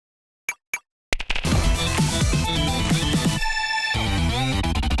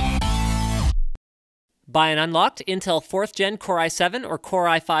Buy an unlocked Intel 4th Gen Core i7 or Core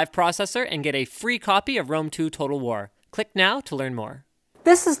i5 processor and get a free copy of Rome 2 Total War. Click now to learn more.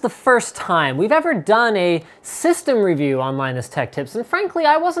 This is the first time we've ever done a system review on Linus Tech Tips, and frankly,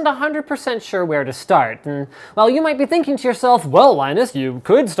 I wasn't 100% sure where to start. And while you might be thinking to yourself, well, Linus, you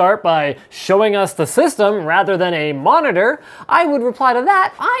could start by showing us the system rather than a monitor, I would reply to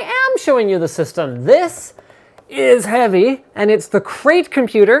that, I am showing you the system. This is heavy, and it's the Crate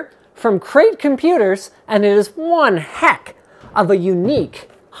computer from Crate Computers, and it is one heck of a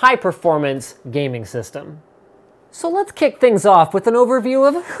unique, high-performance gaming system. So let's kick things off with an overview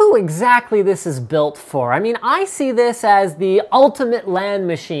of who exactly this is built for. I mean, I see this as the ultimate LAN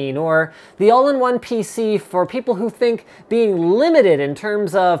machine, or the all-in-one PC for people who think being limited in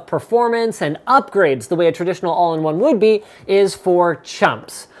terms of performance and upgrades the way a traditional all-in-one would be is for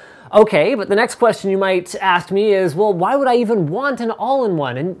chumps. Okay, but the next question you might ask me is, well, why would I even want an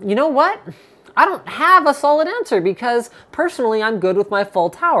all-in-one? And you know what? I don't have a solid answer because personally I'm good with my full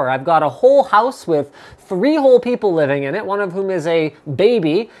tower. I've got a whole house with 3 whole people living in it, one of whom is a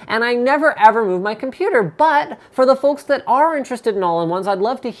baby, and I never ever move my computer. But for the folks that are interested in all-in-ones, I'd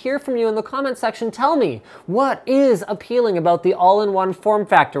love to hear from you in the comment section. Tell me, what is appealing about the all-in-one form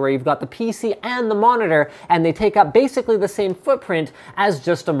factor where you've got the PC and the monitor and they take up basically the same footprint as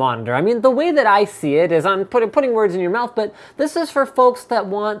just a monitor? I mean, the way that I see it is, I'm putting words in your mouth, but this is for folks that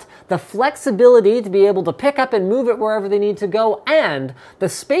want the flexibility to be able to pick up and move it wherever they need to go, and the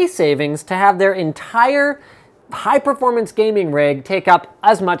space savings to have their entire high-performance gaming rig take up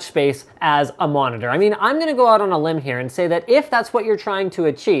as much space as a monitor. I mean, I'm gonna go out on a limb here and say that if that's what you're trying to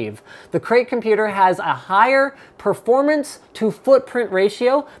achieve, the Crate computer has a higher performance to footprint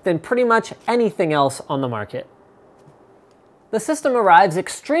ratio than pretty much anything else on the market. The system arrives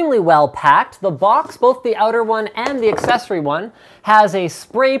extremely well packed. The box, both the outer one and the accessory one, has a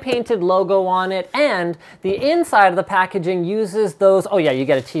spray painted logo on it, and the inside of the packaging uses those, oh yeah, you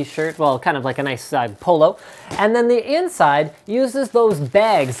get a t-shirt, well, kind of like a nice polo, and then the inside uses those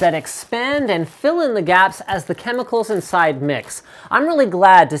bags that expand and fill in the gaps as the chemicals inside mix. I'm really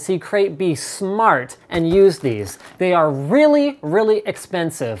glad to see Crate be smart and use these. They are really, really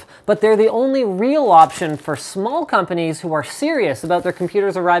expensive, but they're the only real option for small companies who are serious about their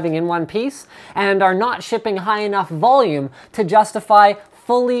computers arriving in one piece and are not shipping high enough volume to justify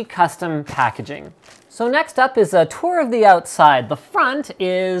fully custom packaging. So next up is a tour of the outside. The front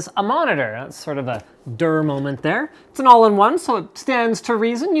is a monitor. That's sort of a durr moment there. It's an all-in-one, so it stands to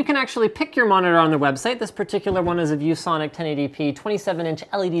reason. You can actually pick your monitor on their website. This particular one is a ViewSonic 1080p 27-inch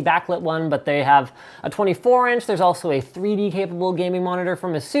LED backlit one, but they have a 24-inch. There's also a 3D capable gaming monitor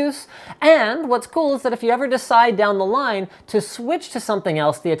from ASUS. And what's cool is that if you ever decide down the line to switch to something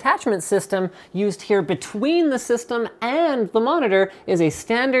else, the attachment system used here between the system and the monitor is a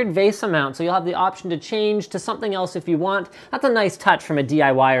standard VESA mount, so you'll have the option to change to something else if you want. That's a nice touch from a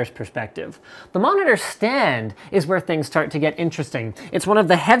DIYer's perspective. The monitor stand is where things start to get interesting. It's one of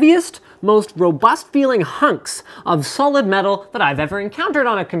the heaviest, most robust feeling hunks of solid metal that I've ever encountered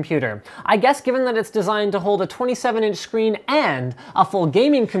on a computer. I guess given that it's designed to hold a 27-inch screen and a full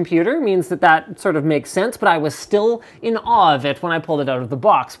gaming computer means that that sort of makes sense, but I was still in awe of it when I pulled it out of the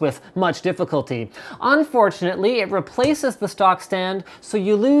box with much difficulty. Unfortunately, it replaces the stock stand, so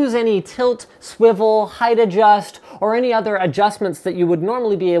you lose any tilt, swivel, height adjust, or any other adjustments that you would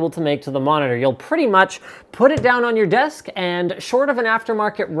normally be able to make to the monitor. You'll pretty much put it down on your desk, and short of an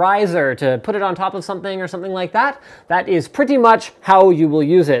aftermarket riser to put it on top of something or something like that, that is pretty much how you will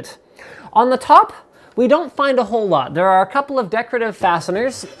use it. On the top, we don't find a whole lot. There are a couple of decorative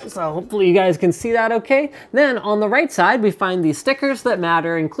fasteners, so hopefully you guys can see that okay. Then on the right side, we find the stickers that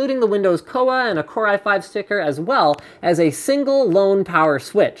matter, including the Windows COA and a Core i5 sticker, as well as a single lone power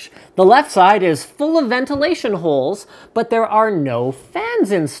switch. The left side is full of ventilation holes, but there are no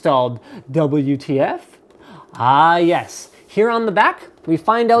fans installed. WTF? Ah yes. Here on the back, we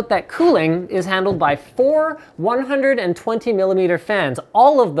find out that cooling is handled by 4 120mm fans,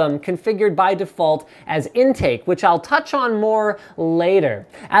 all of them configured by default as intake, which I'll touch on more later.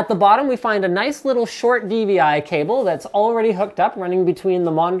 At the bottom, we find a nice little short DVI cable that's already hooked up, running between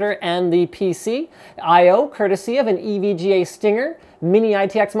the monitor and the PC. AIO, courtesy of an EVGA Stinger, mini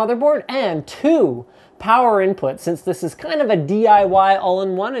ITX motherboard, and 2 power inputs, since this is kind of a DIY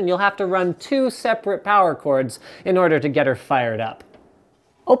all-in-one and you'll have to run 2 separate power cords in order to get her fired up.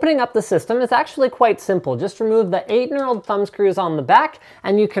 Opening up the system is actually quite simple. Just remove the 8-knurled thumb screws on the back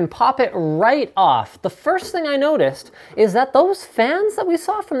and you can pop it right off. The first thing I noticed is that those fans that we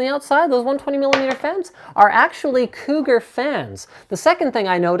saw from the outside, those 120mm fans, are actually Cougar fans. The second thing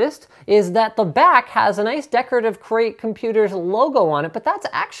I noticed is that the back has a nice decorative Crate Computers logo on it, but that's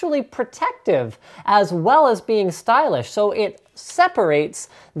actually protective as well as being stylish. So it separates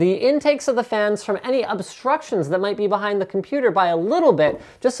the intakes of the fans from any obstructions that might be behind the computer by a little bit,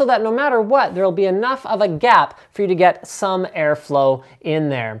 just so that no matter what, there'll be enough of a gap for you to get some airflow in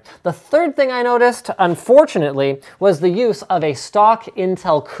there. The third thing I noticed, unfortunately, was the use of a stock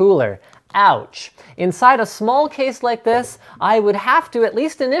Intel cooler. Ouch. Inside a small case like this, I would have to, at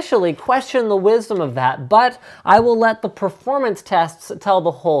least initially, question the wisdom of that, but I will let the performance tests tell the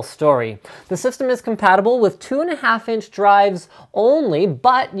whole story. The system is compatible with 2.5-inch drives only,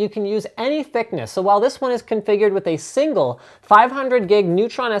 but you can use any thickness. So while this one is configured with a single 500 gig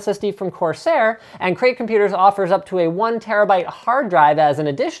Neutron SSD from Corsair, and Crate Computers offers up to a 1 terabyte hard drive as an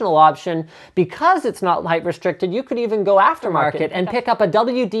additional option, because it's not height restricted, you could even go aftermarket and pick up a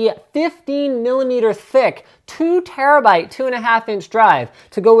WD 15mm thick 2 terabyte 2.5-inch drive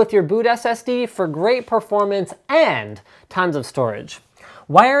to go with your boot SSD for great performance and tons of storage.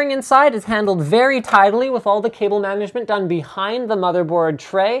 Wiring inside is handled very tidily with all the cable management done behind the motherboard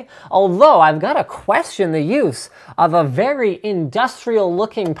tray, although I've got to question the use of a very industrial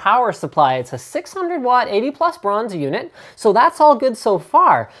looking power supply. It's a 600 watt 80 plus bronze unit, so that's all good so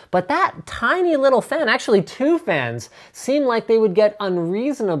far. But that tiny little fan, actually 2 fans, seem like they would get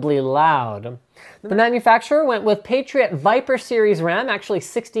unreasonably loud. The manufacturer went with Patriot Viper series RAM, actually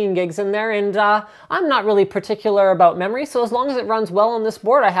 16 gigs in there, and I'm not really particular about memory, so as long as it runs well on this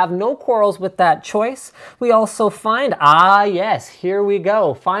board, I have no quarrels with that choice. We also find, yes, here we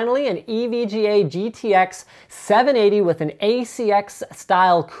go, finally an EVGA GTX 780 with an ACX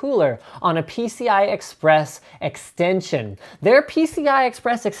style cooler on a PCI Express extension. Their PCI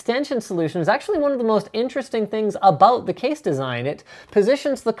Express extension solution is actually one of the most interesting things about the case design. It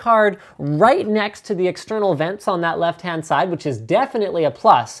positions the card right next to the external vents on that left-hand side, which is definitely a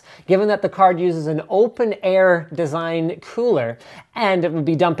plus, given that the card uses an open-air design cooler, and it would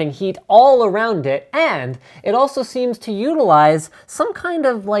be dumping heat all around it, and it also seems to utilize some kind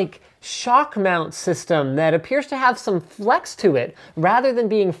of like shock mount system that appears to have some flex to it rather than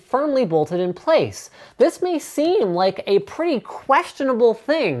being firmly bolted in place. This may seem like a pretty questionable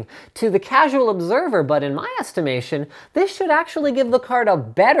thing to the casual observer, but in my estimation, this should actually give the card a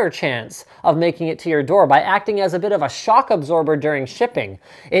better chance of making it to your door by acting as a bit of a shock absorber during shipping.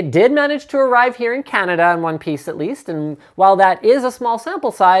 It did manage to arrive here in Canada in one piece at least, and while that is a small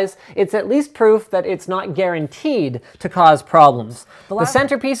sample size, it's at least proof that it's not guaranteed to cause problems. The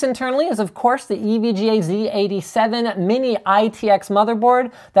centerpiece internally is of course the EVGA Z87 Mini ITX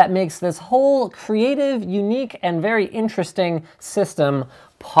motherboard that makes this whole creative, unique, and very interesting system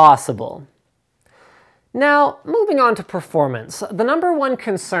possible. Now, moving on to performance, the number one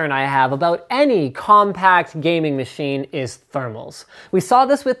concern I have about any compact gaming machine is thermals. We saw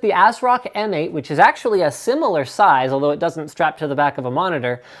this with the ASRock M8, which is actually a similar size, although it doesn't strap to the back of a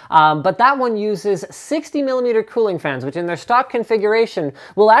monitor, but that one uses 60mm cooling fans, which in their stock configuration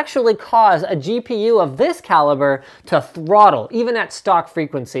will actually cause a GPU of this caliber to throttle, even at stock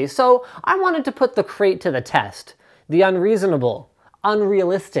frequency. So I wanted to put the Crate to the test. The unreasonable,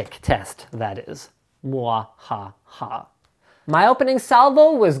 unrealistic test, that is. Mwahaha. My opening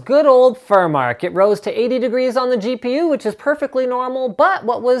salvo was good old Furmark. It rose to 80 degrees on the GPU, which is perfectly normal, but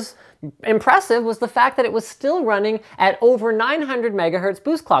what was impressive was the fact that it was still running at over 900 megahertz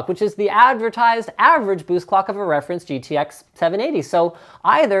boost clock, which is the advertised average boost clock of a reference GTX 780. So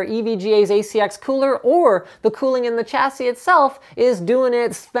either EVGA's ACX cooler or the cooling in the chassis itself is doing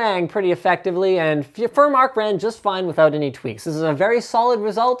its thing pretty effectively, and Furmark ran just fine without any tweaks. This is a very solid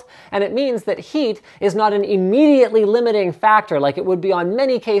result, and it means that heat is not an immediately limiting factor like it would be on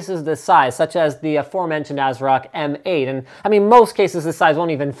many cases this size, such as the aforementioned ASRock M8. And I mean, most cases this size won't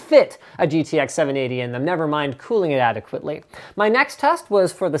even fit a GTX 780 in them, never mind cooling it adequately. My next test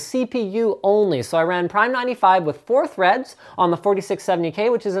was for the CPU only, so I ran Prime 95 with 4 threads on the 4670K,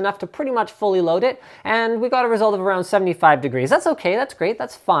 which is enough to pretty much fully load it, and we got a result of around 75 degrees. That's okay, that's great,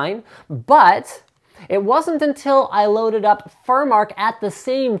 that's fine, but it wasn't until I loaded up Furmark at the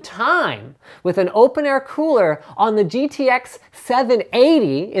same time with an open-air cooler on the GTX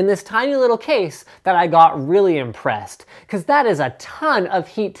 780 in this tiny little case that I got really impressed, because that is a ton of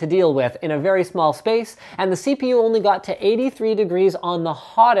heat to deal with in a very small space, and the CPU only got to 83 degrees on the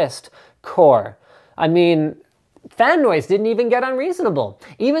hottest core. I mean, fan noise didn't even get unreasonable.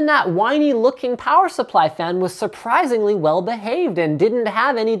 Even that whiny looking power supply fan was surprisingly well behaved and didn't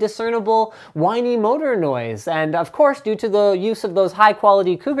have any discernible whiny motor noise. And of course, due to the use of those high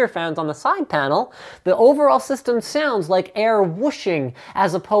quality Cougar fans on the side panel, the overall system sounds like air whooshing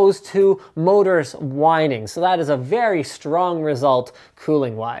as opposed to motors whining. So that is a very strong result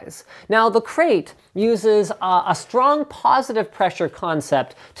cooling wise. Now the Crate uses a strong positive pressure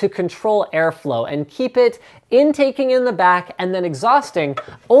concept to control airflow and keep it intaking in the back and then exhausting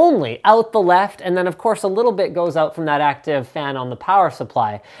only out the left, and then of course a little bit goes out from that active fan on the power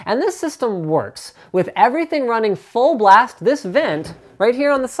supply. And this system works. With everything running full blast, this vent right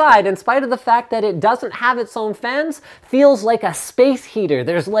here on the side, in spite of the fact that it doesn't have its own fans, feels like a space heater.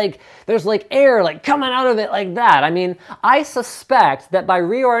 There's like air like coming out of it like that. I mean, I suspect that by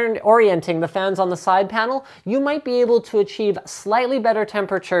reorienting the fans on the side panel, you might be able to achieve slightly better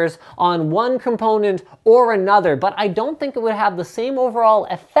temperatures on one component or another, but I don't think it would have the same overall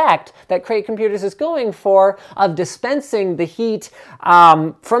effect that Crate Computers is going for of dispensing the heat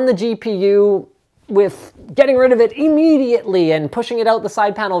from the GPU with getting rid of it immediately and pushing it out the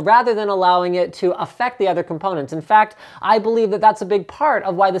side panel rather than allowing it to affect the other components. In fact, I believe that that's a big part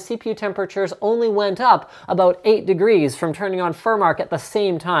of why the CPU temperatures only went up about 8 degrees from turning on Furmark at the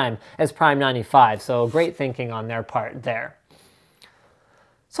same time as Prime 95. So great thinking on their part there.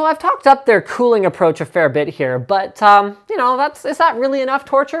 So I've talked up their cooling approach a fair bit here, but you know, is that really enough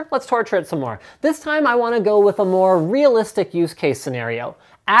torture? Let's torture it some more. This time I want to go with a more realistic use case scenario.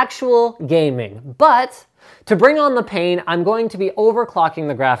 Actual gaming. But to bring on the pain, I'm going to be overclocking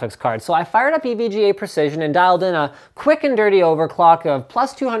the graphics card. So I fired up EVGA Precision and dialed in a quick and dirty overclock of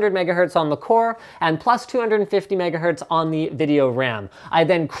plus 200 megahertz on the core and plus 250 megahertz on the video RAM. I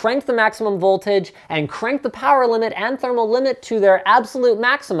then cranked the maximum voltage and cranked the power limit and thermal limit to their absolute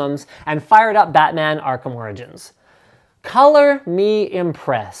maximums and fired up Batman Arkham Origins. Color me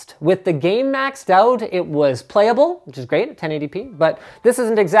impressed. With the game maxed out, it was playable, which is great at 1080p, but this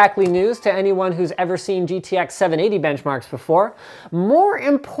isn't exactly news to anyone who's ever seen GTX 780 benchmarks before. More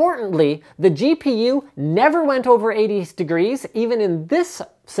importantly, the GPU never went over 80 degrees, even in this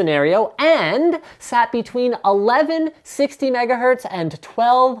scenario, and sat between 1160 megahertz and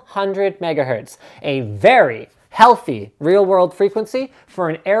 1200 megahertz. A very healthy real-world frequency for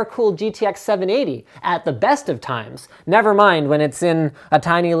an air-cooled GTX 780 at the best of times. Never mind when it's in a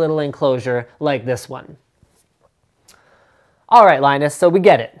tiny little enclosure like this one. All right, Linus, so we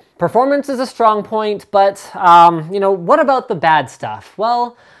get it. Performance is a strong point, but you know, what about the bad stuff?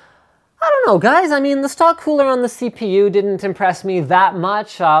 Well, I don't know, guys. I mean, the stock cooler on the CPU didn't impress me that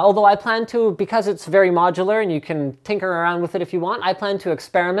much, although I plan to, because it's very modular and you can tinker around with it if you want, I plan to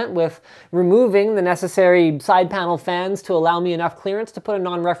experiment with removing the necessary side panel fans to allow me enough clearance to put a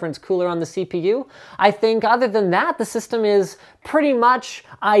non-reference cooler on the CPU. I think other than that, the system is pretty much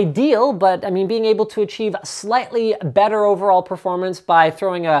ideal, but I mean, being able to achieve slightly better overall performance by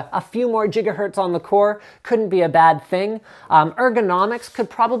throwing a few more gigahertz on the core couldn't be a bad thing. Ergonomics could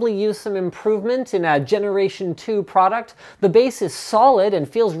probably use some improvement in a Generation 2 product. The base is solid and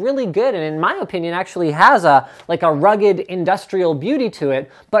feels really good, and in my opinion actually has a rugged industrial beauty to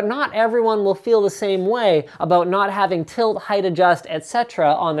it, but not everyone will feel the same way about not having tilt, height adjust,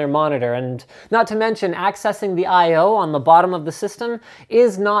 etc. on their monitor. And not to mention, accessing the AIO on the bottom of the system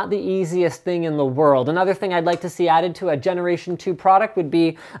is not the easiest thing in the world. Another thing I'd like to see added to a Generation 2 product would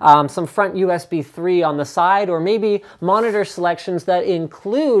be some front USB 3 on the side, or maybe monitor selections that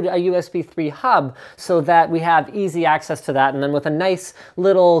include a USB 3 hub so that we have easy access to that, and then with a nice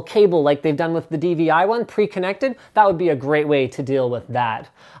little cable like they've done with the DVI one, pre-connected, that would be a great way to deal with that.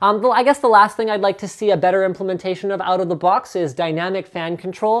 I guess the last thing I'd like to see a better implementation of out of the box is dynamic fan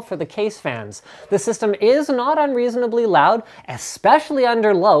control for the case fans. The system is not unreasonably loud, especially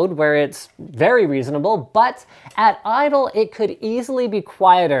under load where it's very reasonable, but at idle it could easily be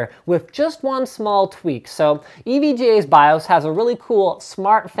quieter with just one small tweak. So EVGA's BIOS has a really cool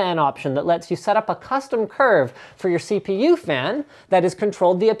smart fan option that lets you set up a custom curve for your CPU fan that is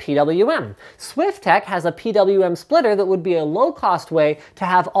controlled via PWM. SwiftTech has a PWM splitter that would be a low-cost way to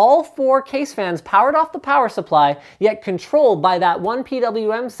have all 4 case fans powered off the power supply, yet controlled by that one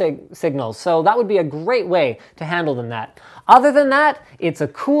PWM signal. So that would be a great way to handle that. Other than that, it's a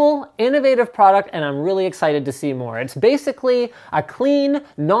cool, innovative product, and I'm really excited to see more. It's basically a clean,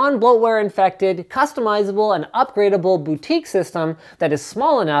 non-bloatware infected, customizable, and upgradable boutique system that is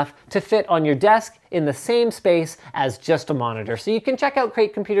small enough to fit on your desk in the same space as just a monitor. So you can check out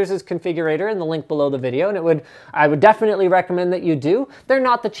Crate Computers' configurator in the link below the video, and I would definitely recommend that you do. They're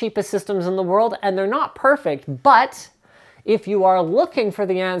not the cheapest systems in the world, and they're not perfect, but if you are looking for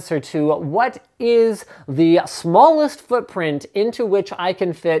the answer to what is the smallest footprint into which I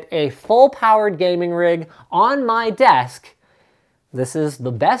can fit a full-powered gaming rig on my desk, this is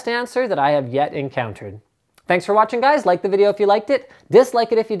the best answer that I have yet encountered. Thanks for watching, guys. Like the video if you liked it.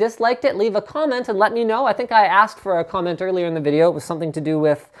 Dislike it if you disliked it. Leave a comment and let me know. I think I asked for a comment earlier in the video. It was something to do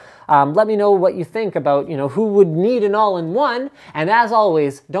with, let me know what you think about, who would need an all-in-one. And as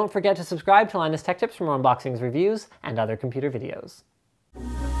always, don't forget to subscribe to Linus Tech Tips for more unboxings, reviews, and other computer videos.